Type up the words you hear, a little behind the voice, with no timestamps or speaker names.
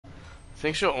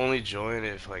think she'll only join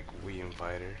if like we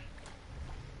invite her.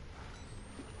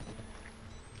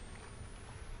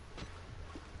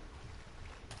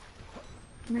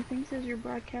 My thing says your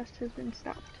broadcast has been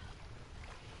stopped.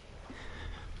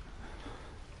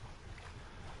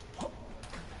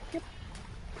 Yep.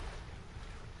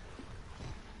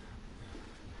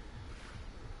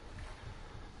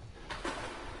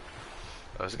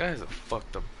 Oh, this guy has a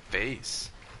fucked up face.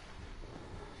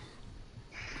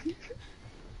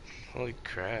 Holy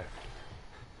crap.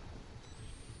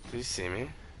 Did you see me?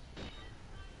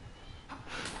 Oh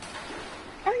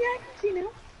yeah, I can see now.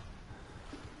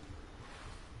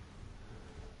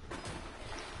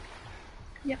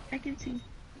 Yep, I can see.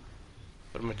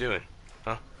 What am I doing?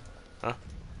 Huh? Huh?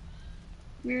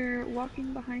 We're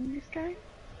walking behind this guy.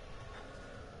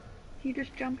 He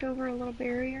just jumped over a little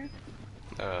barrier.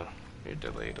 Oh, you're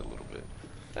delayed a little bit.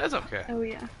 That's okay. Oh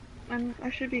yeah. I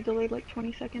should be delayed like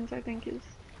 20 seconds, I think, is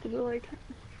the delay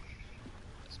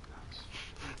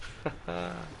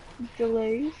time.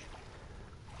 Delays?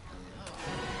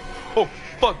 Oh,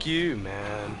 fuck you,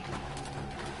 man.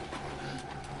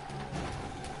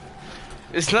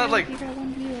 It's not like... You got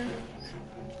one viewer.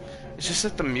 It's just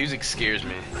that the music scares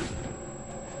me.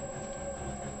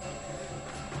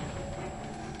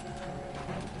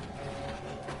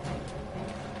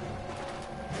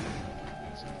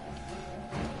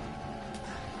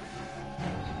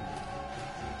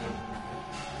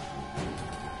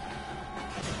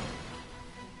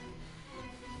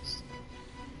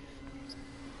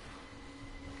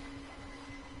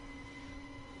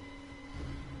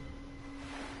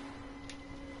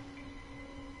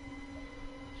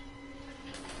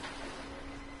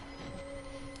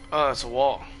 Oh, it's a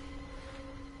wall.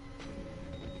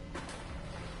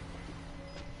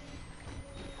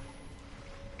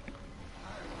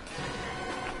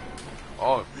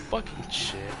 Oh, fucking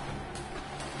shit.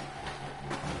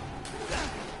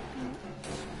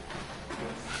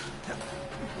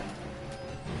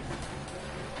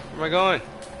 Where am I going?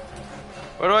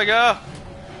 Where do I go?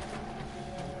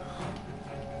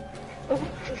 Oh.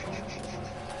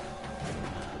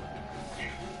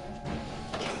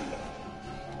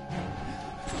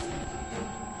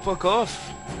 Fuck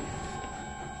off.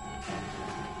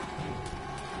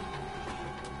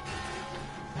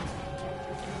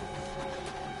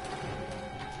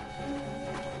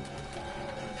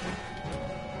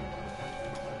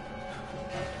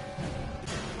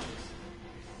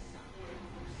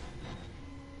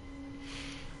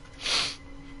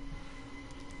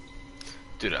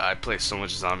 Dude, I play so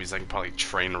much zombies, I can probably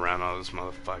train around all those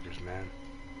motherfuckers, man.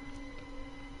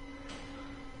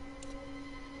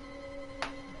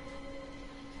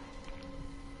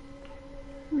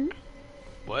 Hmm?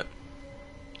 What?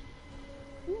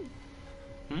 Hmm.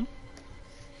 Hmm?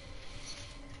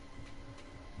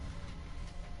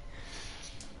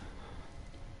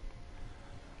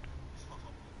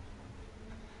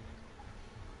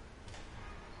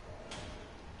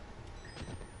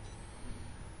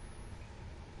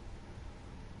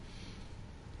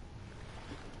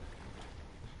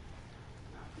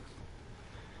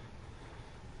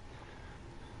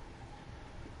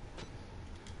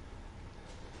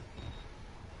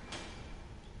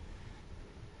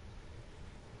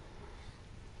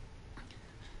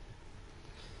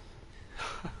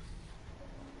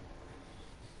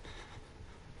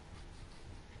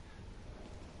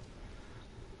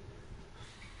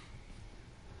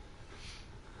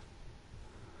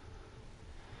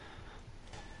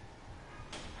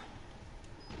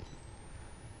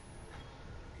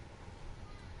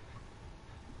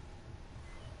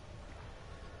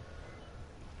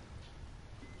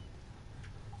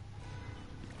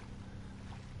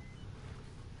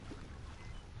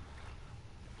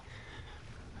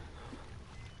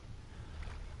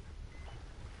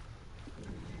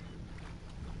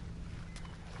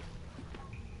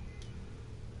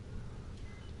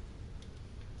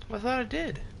 I thought I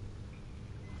did.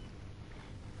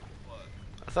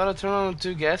 I thought I turned on the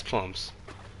 2 gas pumps.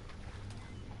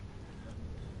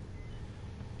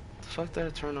 The fuck did I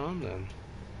turn on then?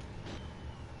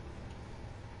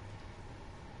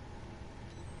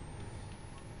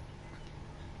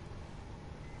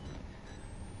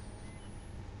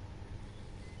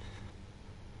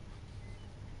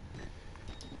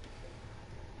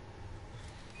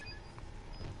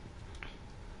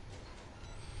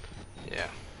 Yeah.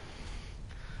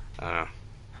 I don't know.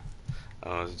 I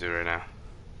don't know what to do right now.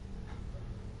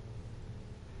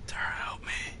 Tara, help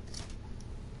me.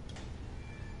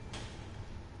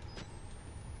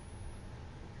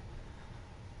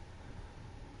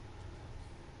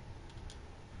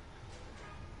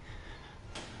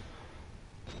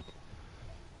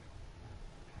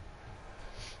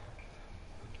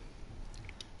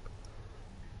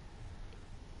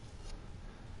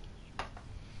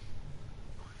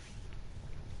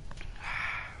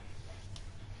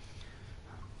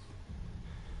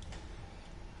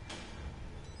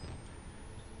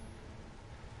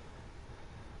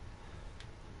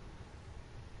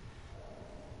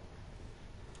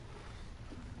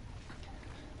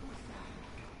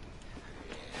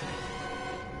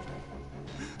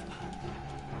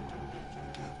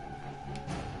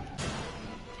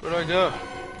 Where do I go?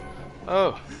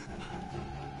 Oh.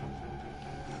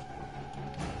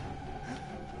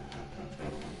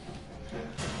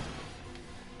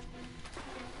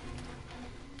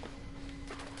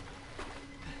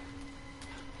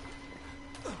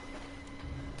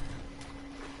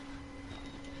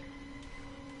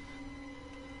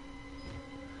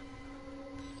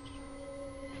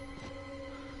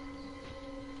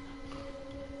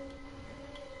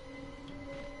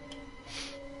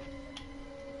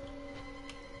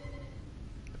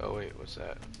 Oh wait, what's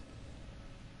that?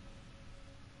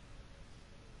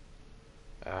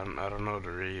 I don't know how to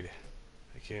read.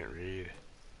 I can't read.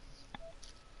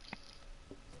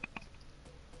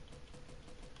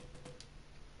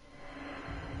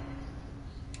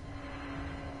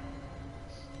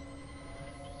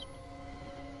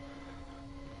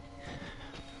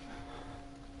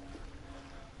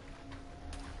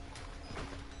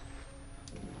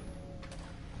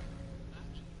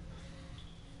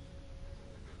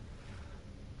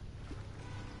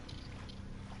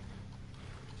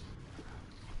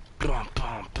 Bum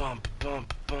bum bum bum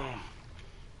bum.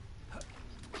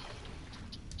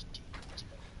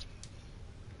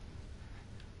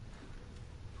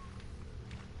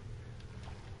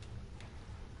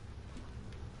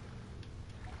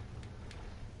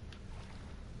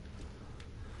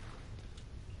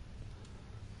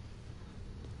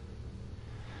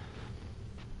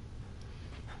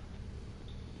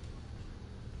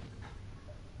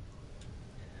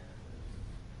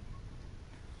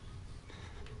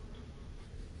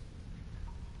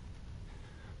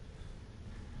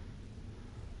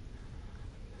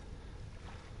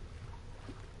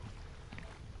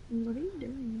 What are you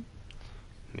doing?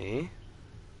 Me?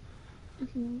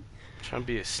 Mm-hmm. Trying to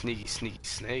be a sneaky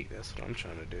snake, that's what I'm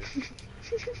trying to do.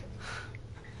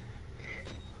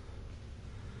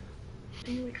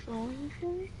 Are you like following this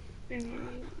guy? I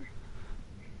mean,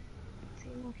 see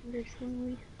him walking very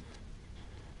slowly.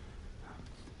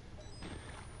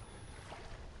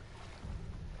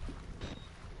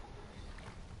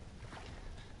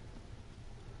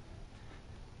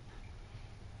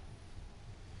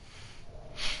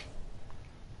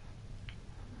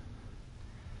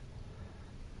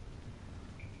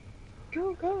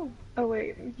 Go, go! Oh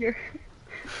wait, you're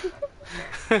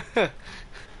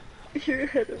you're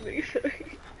ahead of me,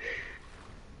 sorry.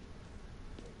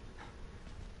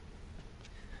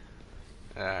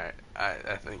 Alright,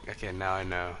 I think, okay, now I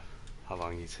know how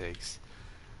long he takes.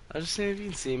 I'll just see if you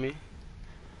can see me.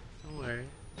 Don't worry.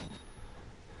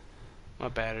 My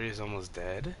battery is almost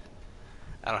dead.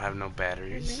 I don't have no Oh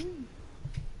batteries. no.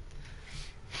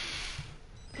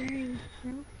 Dang,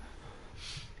 no.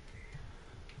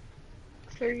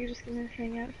 So are you just gonna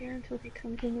hang out here until he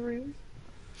comes in the room?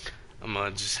 I'm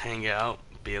gonna just hang out,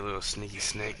 be a little sneaky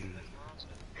snake, and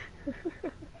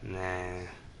nah.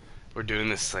 We're doing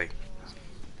this like,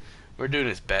 we're doing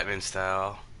this Batman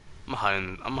style. I'm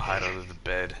gonna hide under the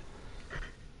bed.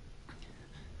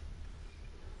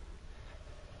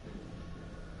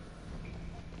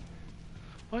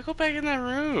 Why go back in that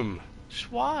room?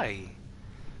 Just why?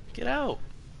 Get out.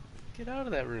 Get out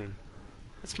of that room.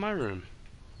 That's my room.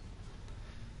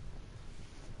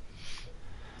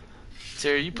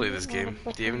 Sarah, you play this game.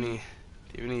 Do you have any?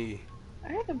 Do you have any?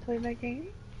 I haven't played that game.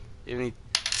 Do you have any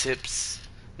tips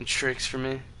and tricks for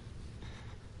me?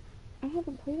 I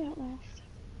haven't played Outlast.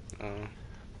 Oh,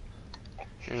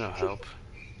 you're no help.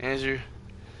 Andrew,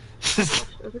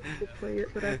 Other people play it,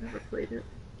 but I've never played it.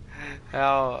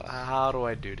 how do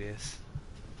I do this?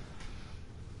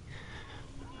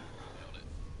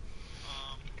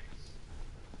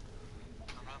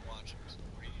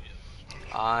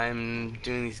 I'm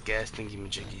doing these gas thingy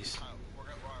majiggies. We're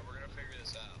gonna figure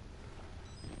this out.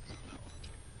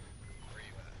 Where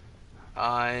you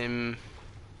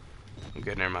I'm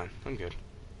good, never mind. I'm good.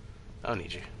 I don't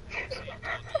need you. at? See, I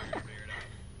told you to figure it out.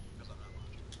 Because I'm not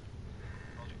watching.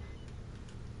 Told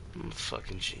you. I'm a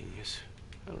fucking genius.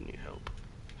 I don't need help.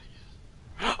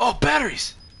 Oh,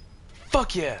 batteries!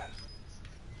 Fuck yeah!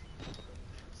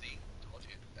 See? Told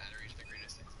you. Battery's the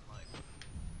greatest thing in life.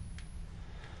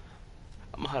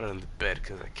 I'm hiding in the bed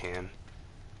because I can.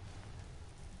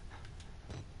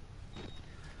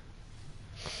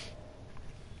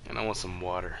 And I want some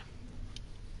water.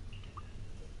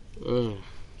 Ugh.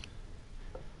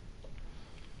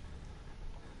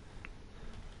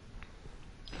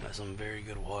 That's some very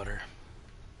good water.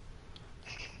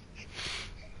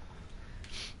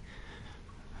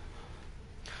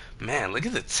 Man, look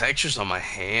at the textures on my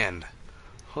hand.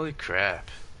 Holy crap.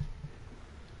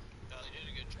 No, they did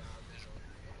a good job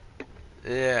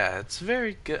visually. Yeah, it's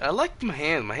very good. I like my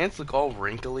hands. My hands look all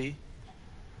wrinkly.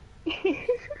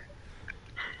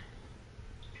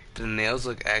 The nails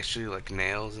look actually like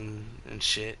nails and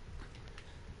shit.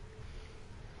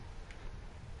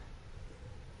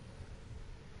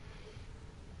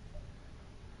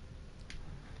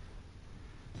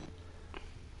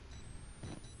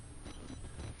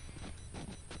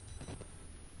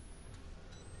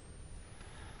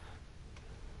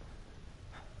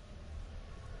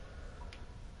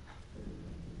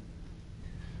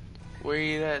 Where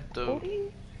you at though? What are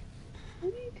you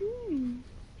doing?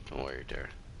 Don't worry, there.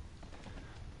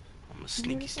 I'm a You're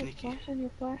sneaky just like sneaky. flashing your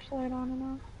flashlight on and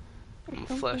off. Or I'm a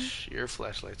something. flash. Your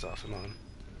flashlight's off and on.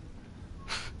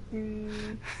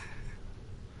 Mm.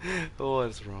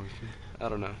 What's wrong with me? I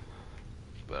don't know,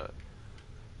 but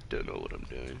don't know what I'm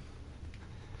doing.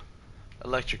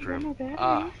 Electric You got room. no batteries?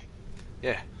 Ah,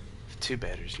 yeah. 2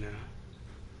 batteries now.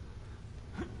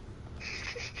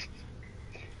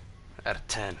 Out of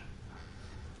 10.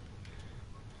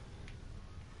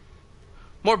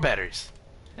 More batteries.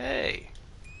 Hey.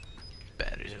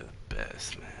 Batteries are the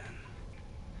best, man.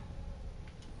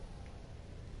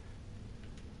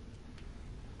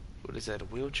 What is that, a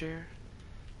wheelchair?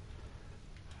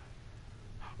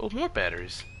 Oh, more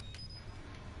batteries.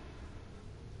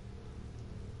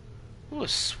 Oh, a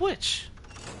switch.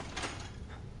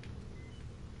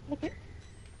 Look at.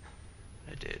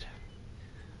 I did.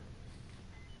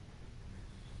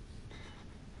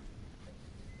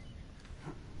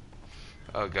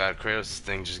 Oh god, Kratos'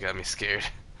 thing just got me scared.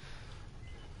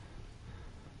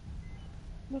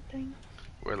 What thing?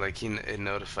 Where like it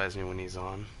notifies me when he's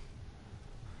on.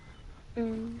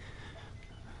 Mm.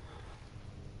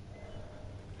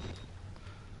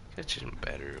 Gotta change my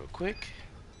battery real quick.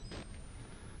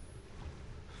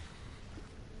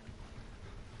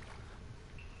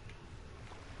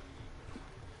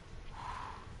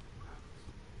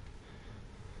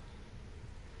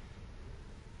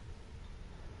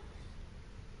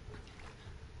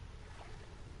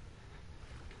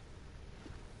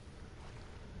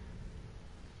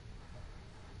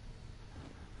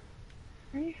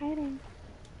 Where are you hiding?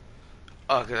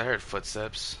 Oh, cause I heard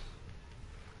footsteps.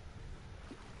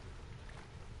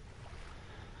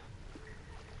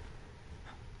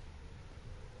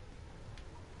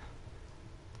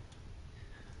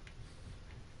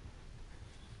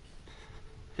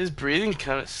 His breathing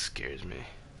kind of scares me.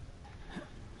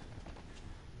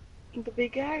 The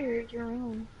big guy or your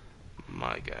own?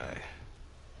 My guy.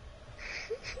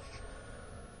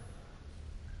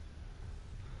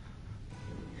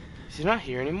 Is he not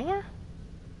here anymore?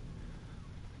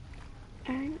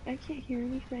 I can't hear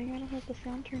anything. I don't have the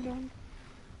sound turned on.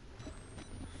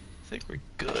 I think we're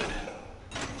good.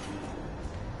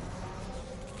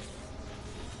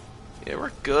 Yeah,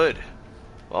 we're good.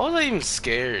 Why was I even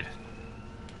scared?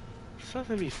 There's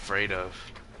nothing to be afraid of.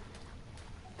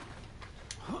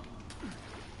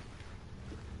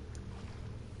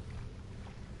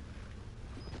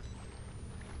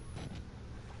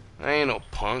 I ain't no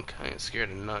punk. I ain't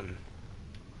scared of nothing.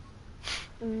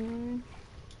 Mm.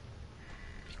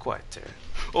 Be quiet, Tara.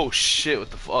 Oh shit,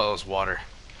 what the f- oh, that was water.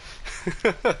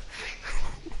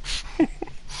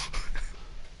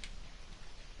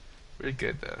 We're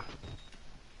good though.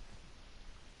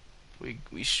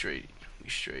 We straight. We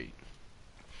straight.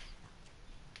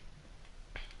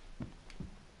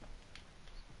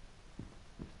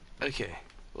 Okay.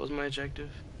 What was my objective?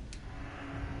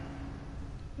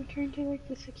 Return to like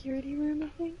the security room, I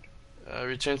think.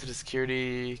 Return to the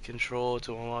security control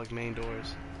to unlock main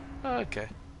doors. Oh, okay.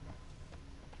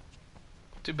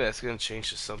 Too bad it's gonna change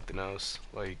to something else.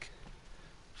 Like,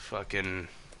 fucking.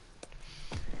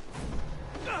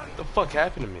 What the fuck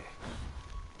happened to me?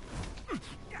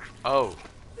 Oh.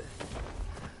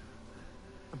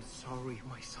 I'm sorry,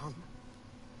 my son.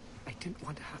 I didn't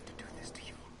want to have to do this to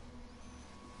you.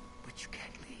 But you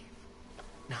can't leave.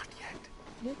 Not yet.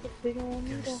 Look, a big old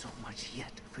There's needle. so much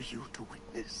yet for you to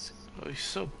witness. Oh, he's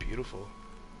so beautiful.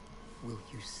 Will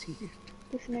you see it?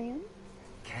 This man?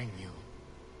 Can you?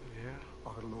 Yeah.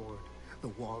 Our Lord, the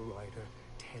Wall Rider,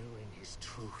 tearing his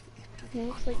truth into He the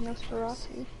looks like unbelievers.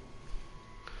 Nosferatu.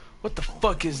 What the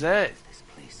fuck is that? This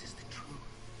place is the truth.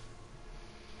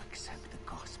 Accept the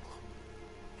gospel,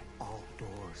 and all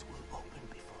doors will open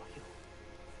before you.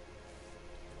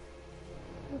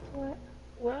 What's what?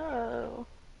 Whoa.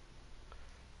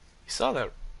 You saw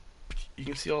that? You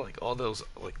can see all those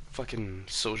like fucking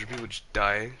soldier people just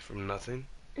die from nothing.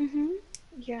 Mm-hmm.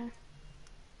 Yeah.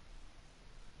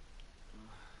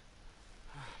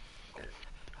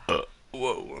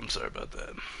 Whoa, I'm sorry about that.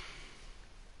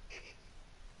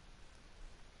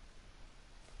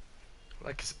 I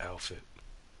like his outfit.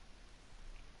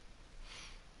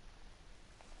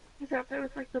 His outfit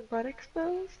with like the butt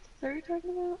exposed? Is that what you're talking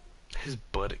about? His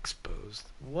butt exposed.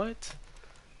 What?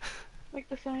 Like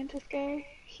the scientist guy,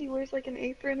 he wears like an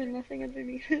apron and nothing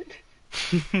underneath it.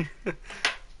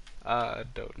 I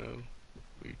don't know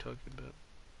what you're talking about.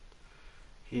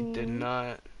 He did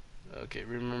not. Okay,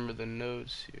 remember the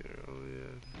notes here. Oh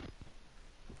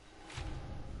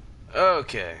yeah.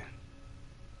 Okay.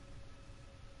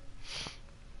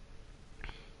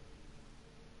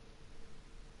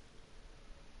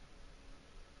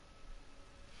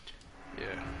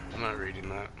 Yeah, I'm not reading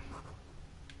that.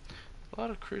 A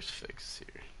lot of crucifixes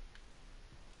here.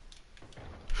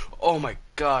 Oh my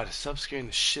god, stop scaring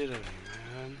the shit out of me,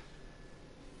 man.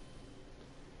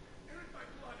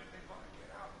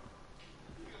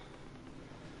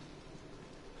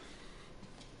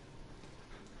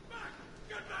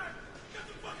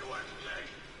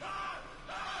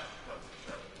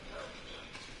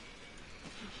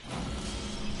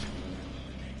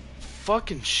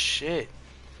 Fucking shit.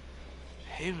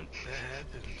 I hate when that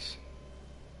happens.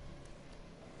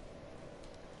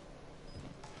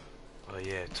 Oh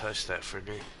yeah, touch that for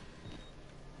me.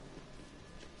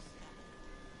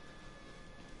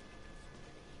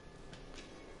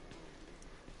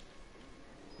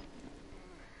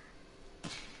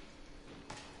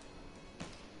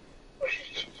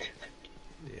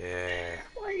 Yeah.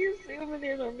 Why are you zooming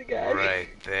in on the guy?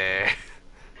 Right there.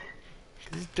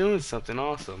 He's doing something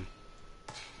awesome.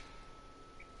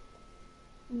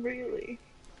 Really?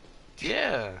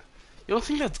 Yeah. You don't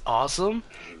think that's awesome?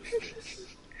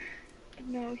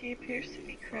 No, he appears to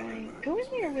be crying. Go in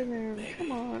there with him.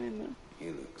 Come on. He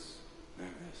looks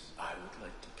nervous. I would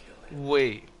like to kill him.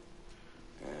 Wait.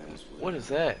 As What is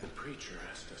that? the preacher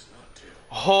asked us not to.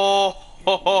 Oh,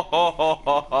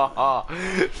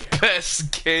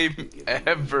 best game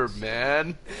ever,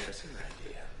 man. There's an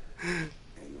idea.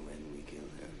 And when we kill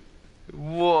him,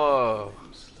 Whoa.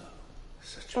 I'm slow.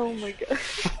 Such Oh my god.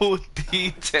 Full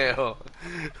detail.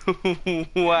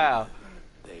 Wow.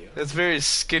 They are That's very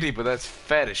skinny, but that's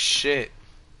fat as shit.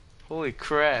 Holy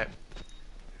crap.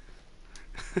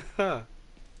 Huh.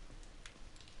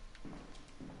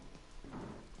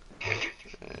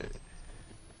 Alright.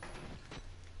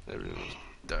 That room is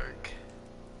dark.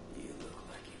 You look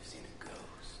like you've seen a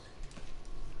ghost.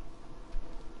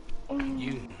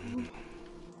 You.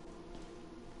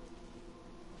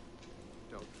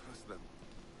 Don't trust them.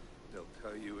 They'll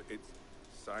tell you it's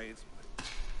science, but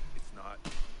it's not.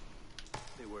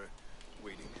 They were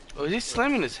waiting. Oh, is he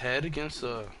slamming his head against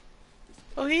the...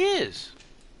 Oh, he is.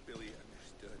 Billy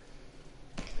understood.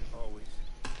 They'd always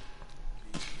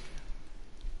be here.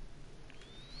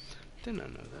 Did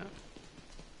not know that.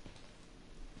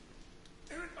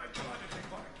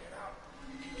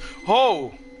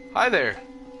 Oh! Hi there.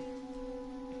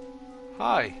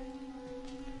 Hi.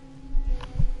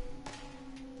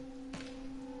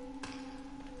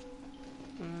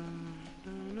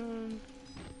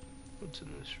 What's in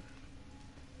this room?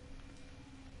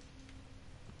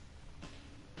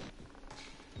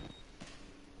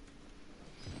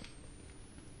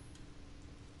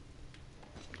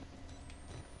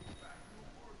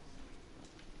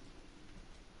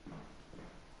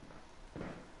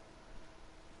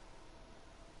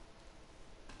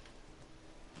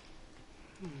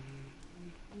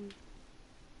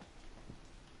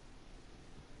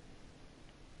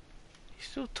 He's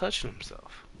still touching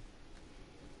himself.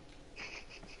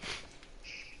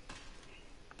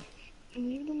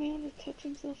 Leave the man to touch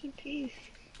himself in peace.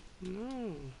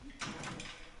 No.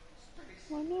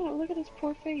 Why not? Look at his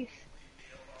poor face.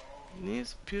 He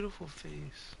has a beautiful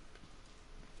face.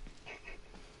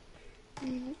 I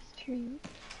mean, that's true.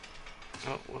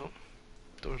 Oh, well.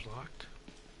 Door's locked.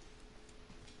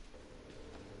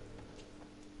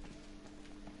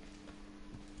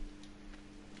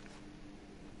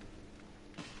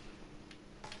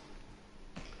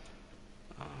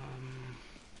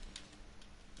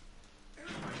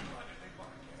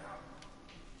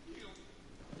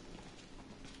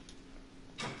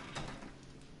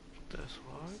 That's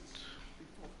locked.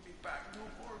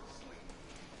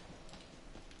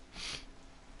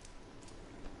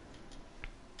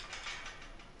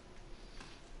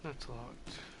 That's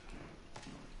locked.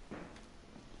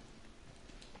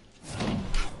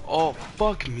 Oh,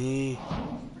 fuck me.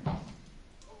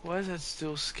 Why does that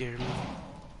still scare me?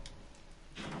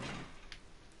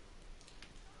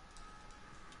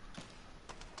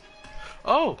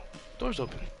 Oh! Door's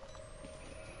open.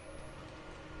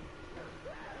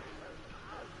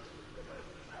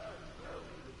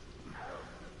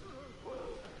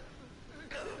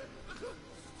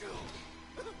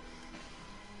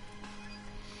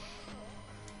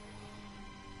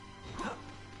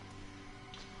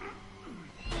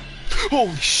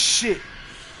 Holy shit!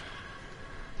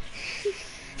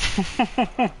 Yeah,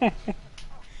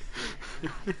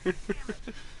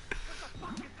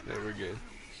 we're good.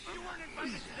 You weren't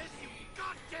invited to this, you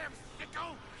goddamn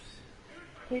sicko!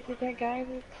 Wait, did that guy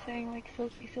that's saying like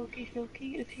silky, silky,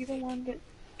 silky, is he the one that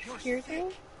scared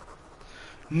you?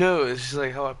 No, it's just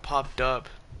like how I popped up.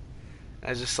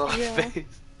 I just saw a Yeah.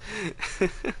 face.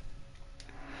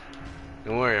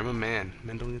 Don't worry, I'm a man.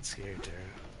 Men don't get scared, Tara.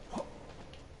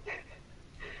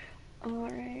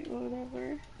 Alright,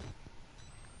 whatever.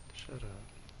 Shut up.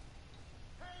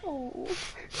 Oh.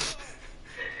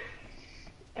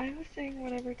 I was saying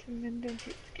whatever to men don't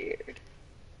get scared.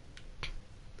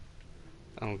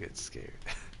 I don't get scared.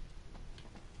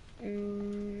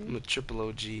 Mm. I'm a triple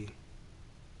OG.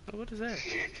 Oh, what is that?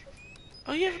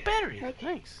 Oh, you have a battery. Okay.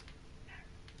 Nice.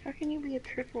 How can you be a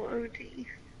triple OG?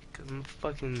 Cause I'm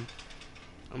fucking.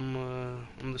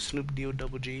 I'm the Snoop Dio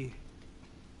double G.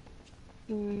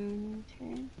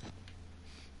 Okay.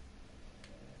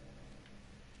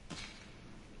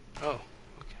 Oh,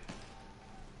 okay.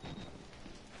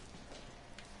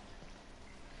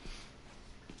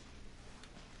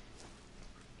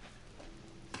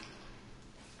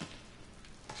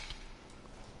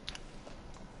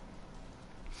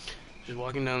 Just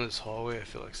walking down this hallway, I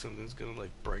feel like something's gonna like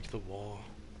break the wall.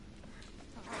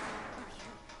 I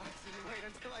didn't wait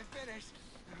until I finished.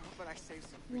 But I saved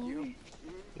some for you.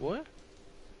 Why? What?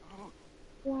 Oh,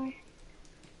 Why?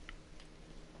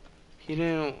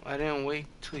 I didn't wait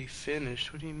till he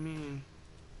finished. What do you mean?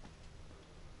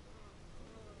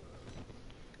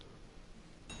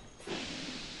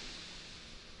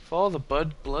 Follow the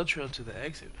blood trail to the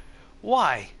exit.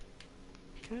 Why?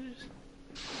 Can I just...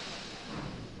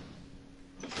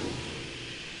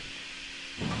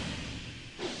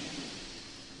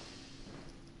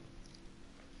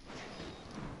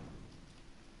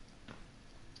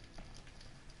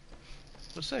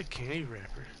 What's that candy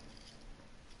wrapper?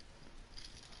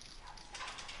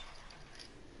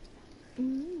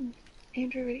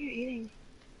 Andrew, what are you eating?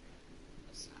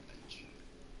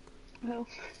 Oh.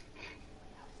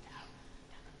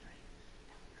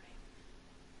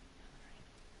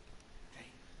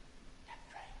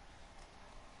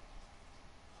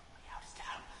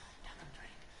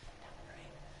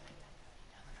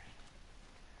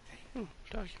 Oh,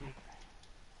 document.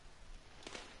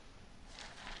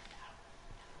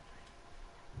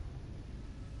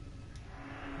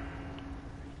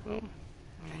 Well,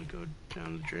 I'm gonna go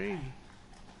down the drain.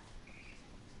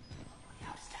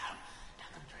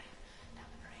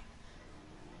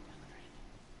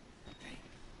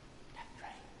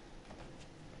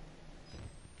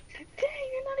 Dang,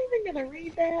 you're not even gonna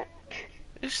read that.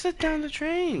 Just sit down the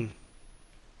drain.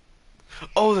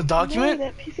 Oh, the No, document?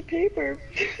 that piece of paper.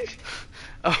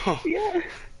 Oh, Yeah.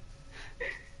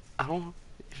 I don't.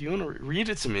 If you want to read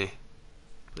it to me,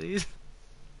 please.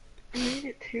 Read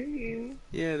it to you.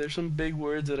 Yeah, there's some big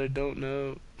words that I don't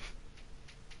know.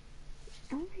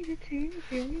 I'll read it to you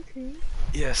if you want me to.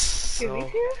 Yes. Do you want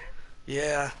me to?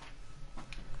 Yeah.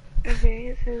 Okay,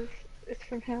 it says, it's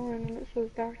from Helen, and it says,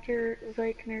 Dr.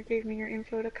 Zeichner gave me your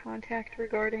info to contact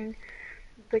regarding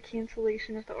the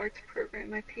cancellation of the arts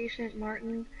program. My patient,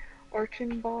 Martin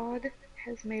Archambaud,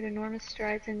 has made enormous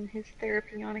strides in his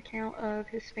therapy on account of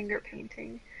his finger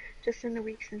painting. Just in the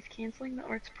week since canceling the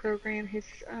arts program, his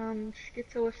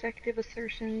schizoaffective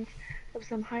assertions of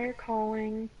some higher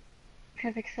calling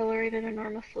have accelerated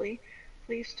enormously.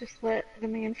 Please just let the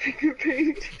man finger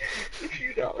paint. The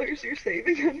few dollars you're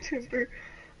saving on temper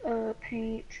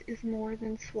paint is more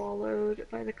than swallowed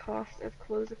by the cost of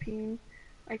clozapine.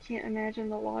 I can't imagine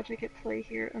the logic at play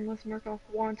here unless Murkoff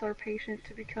wants our patient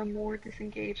to become more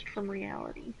disengaged from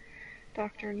reality.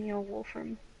 Dr. Neil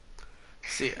Wolfram.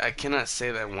 See, I cannot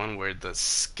say that one word. The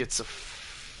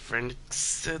schizophrenic.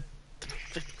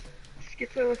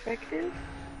 Schizoaffective?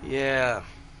 Yeah,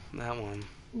 that one.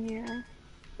 Yeah.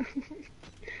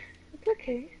 It's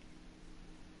okay.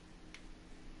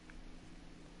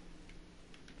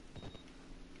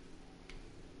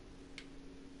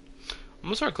 I'm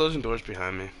gonna start closing doors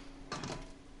behind me.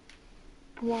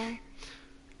 Why?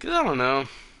 Cause I don't know. I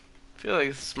feel like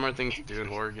it's a smart thing to do in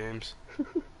horror games.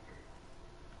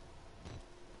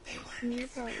 You're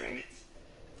probably right.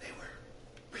 they were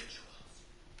rituals.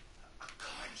 A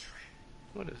conjuring.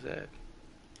 What is that?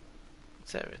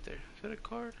 What's that right there? Is that a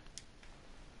card?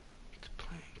 It's a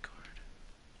playing card.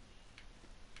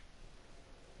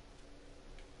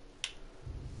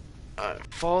 Alright,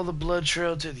 follow the blood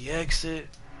trail to the exit.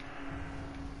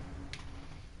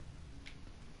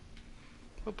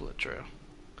 What blood trail?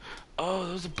 Oh,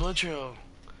 there was a blood trail.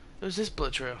 There was this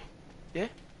blood trail. Yeah?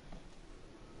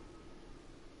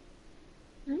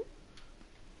 Hmm?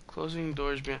 Closing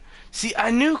doors behind. See,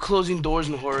 I knew closing doors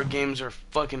in horror games are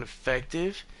fucking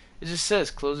effective. It just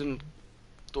says closing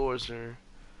doors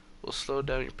will slow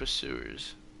down your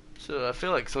pursuers. So I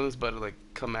feel like something's about to like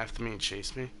come after me and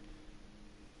chase me.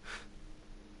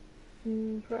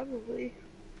 Probably.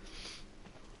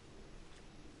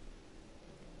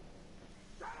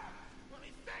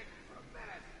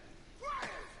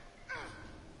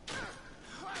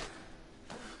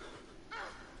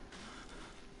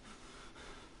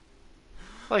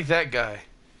 Like that guy.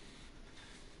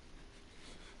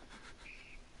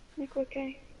 Like what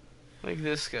guy? Like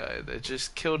this guy that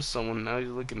just killed someone. Now he's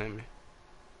looking at me.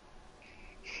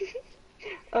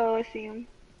 Oh, I see him.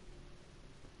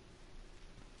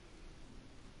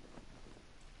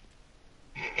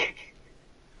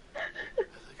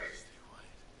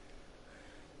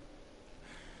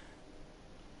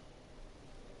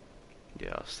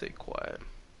 Yeah, I'll stay quiet.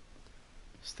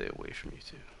 Stay away from you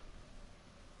two.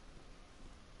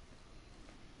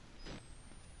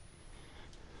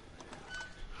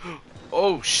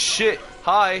 Oh shit!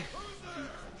 Hi!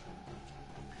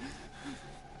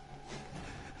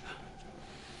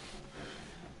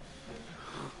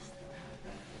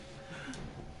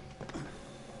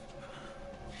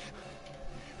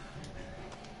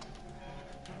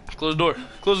 Close the door.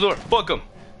 Close the door. Fuck him.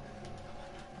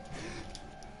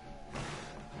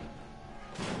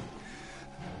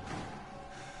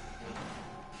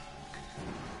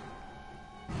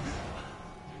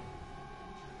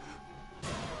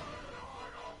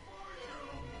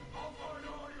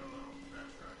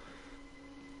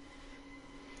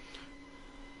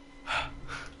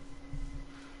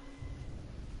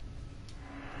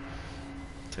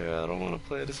 Tara, I don't want to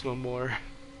play this no more.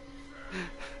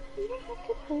 You don't have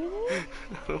to play this.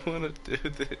 I don't want to do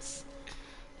this.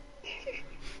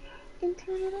 Then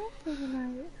turn it off for the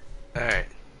night. Alright.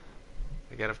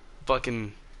 I gotta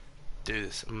fucking do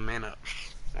this. I'm man up.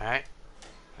 Alright?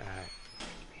 Alright.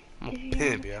 I'm a If you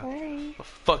pimp, wanna yo. play. I'm a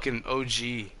fucking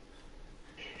OG.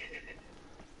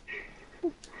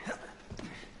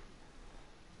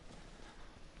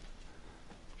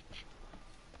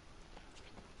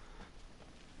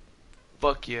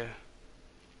 Fuck yeah.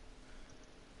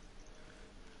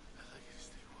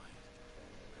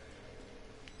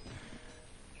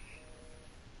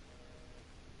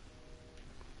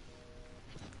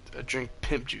 I drink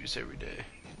pimp juice every day.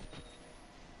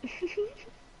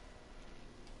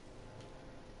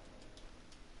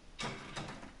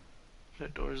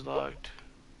 That door's locked.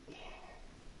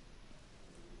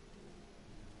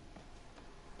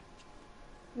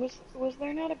 Was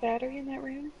there not a battery in that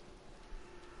room?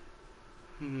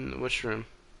 Which room?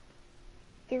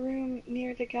 The room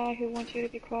near the guy who wants you to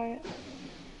be quiet.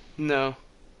 No.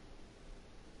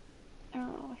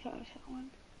 Oh, I thought it was that one.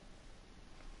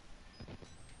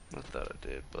 I thought I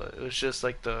did, but it was just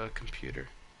like the computer.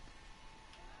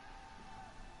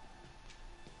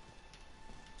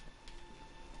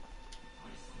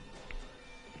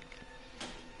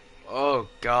 Oh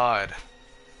God.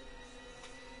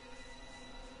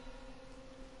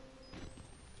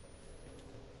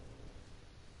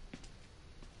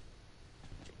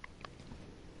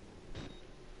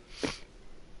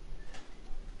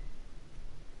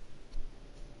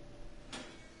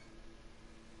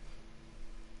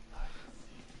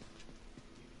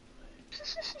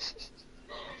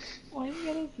 Why you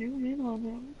gotta zoom in on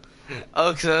him?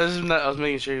 Oh, cause I was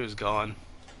making sure he was gone.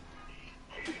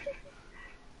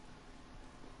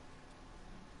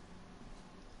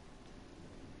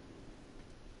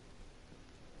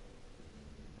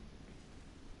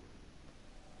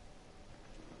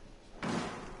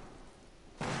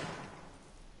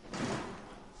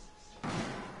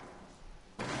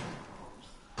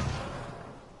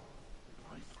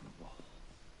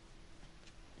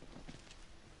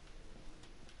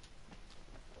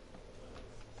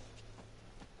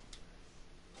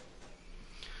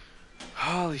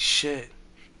 Holy shit.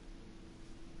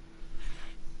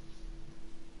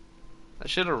 I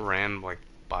should have ran like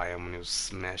by him when he was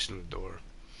smashing the door.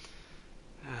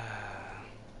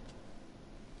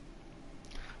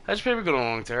 How's your paper going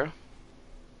along, Tara?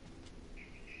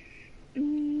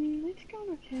 It's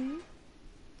going okay.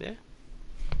 Yeah?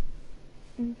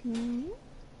 Mm-hmm.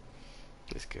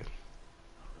 It's good.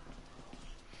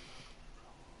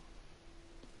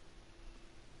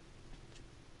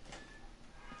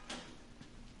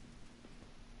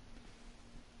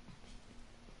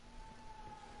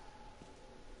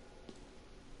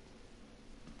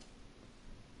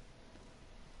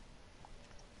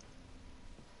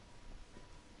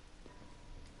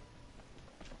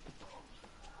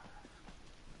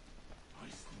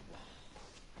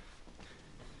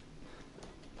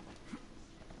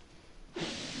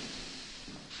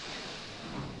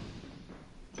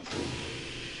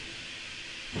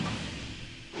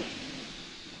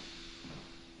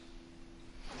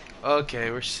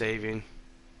 Okay, we're saving.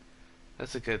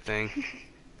 That's a good thing.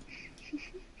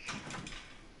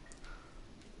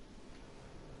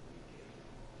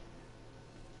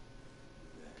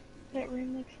 That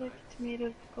room looks like it's made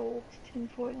of gold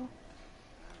tinfoil.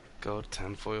 Gold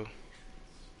tinfoil.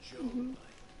 Mm-hmm.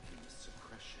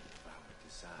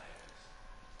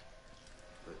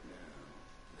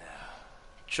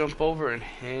 Jump over and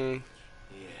hang.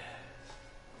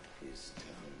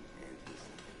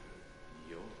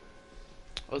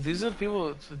 Oh, these are the people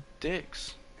with the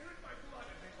dicks.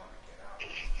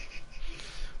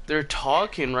 They're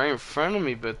talking right in front of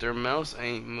me, but their mouths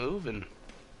ain't moving.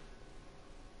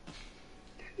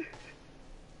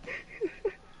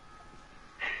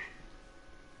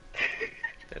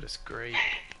 That is great.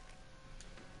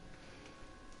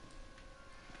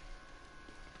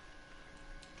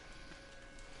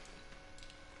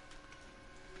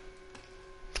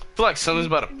 I feel like something's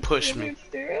about to push me.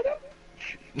 Stare at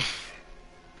him.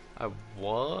 I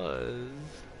was.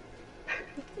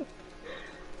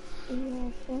 Yeah,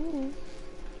 fun.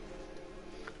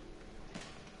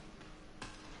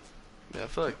 Yeah, I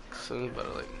feel like something's about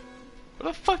to like.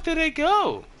 Where the fuck did they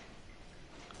go?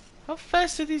 How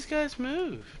fast did these guys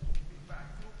move?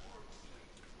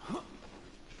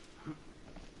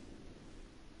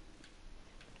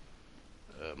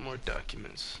 More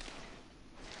documents.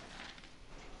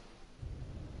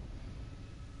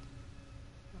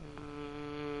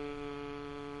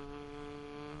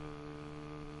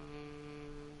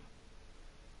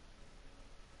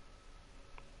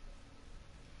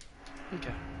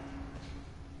 Okay.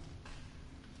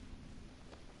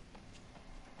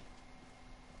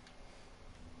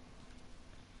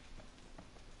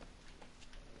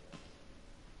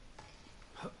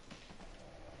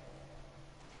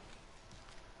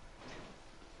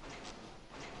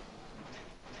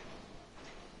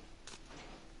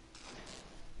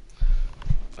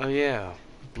 Oh yeah,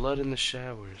 blood in the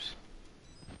showers.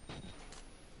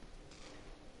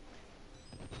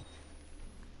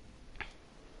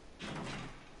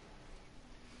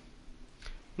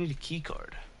 Need a key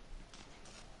card.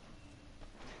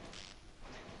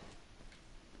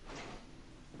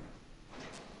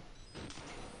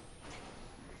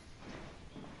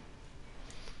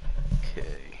 Okay,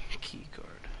 key card.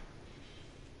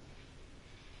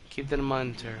 Keep that in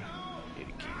mind, Tara. Need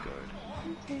a key card.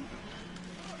 Okay.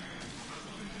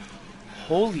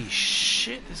 Holy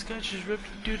shit, this guy just ripped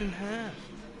a dude in half.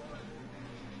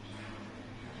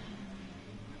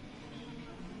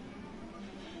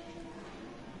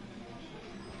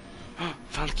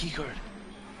 Found the key card.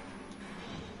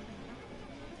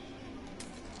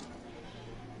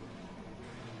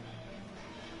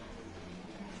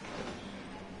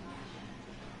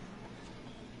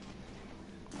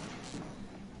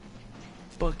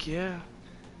 Fuck yeah.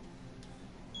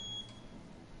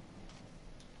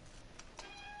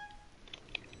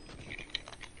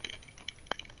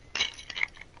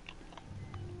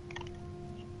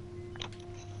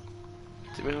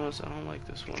 To be honest, I don't like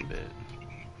this one bit.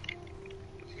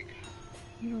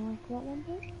 You don't like what one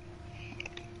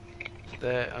bit?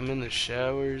 That I'm in the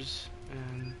showers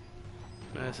and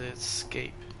I say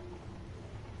escape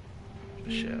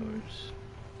the showers.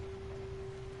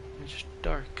 It's just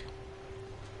dark.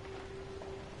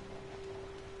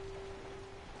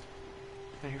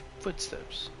 I hear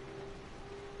footsteps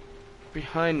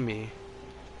behind me.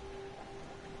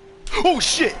 Oh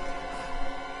shit!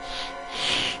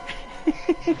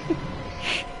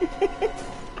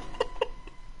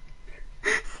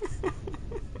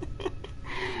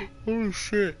 Oh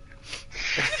shit.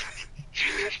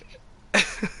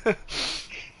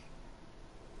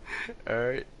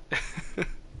 Alright.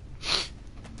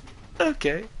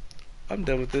 Okay. I'm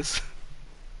done with this.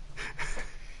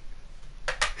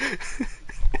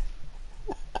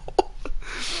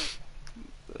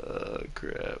 Oh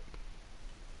crap.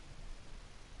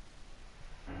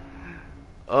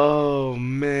 Oh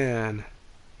man.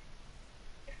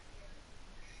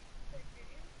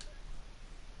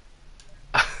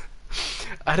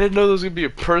 I didn't know there was gonna be a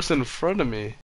person in front of me.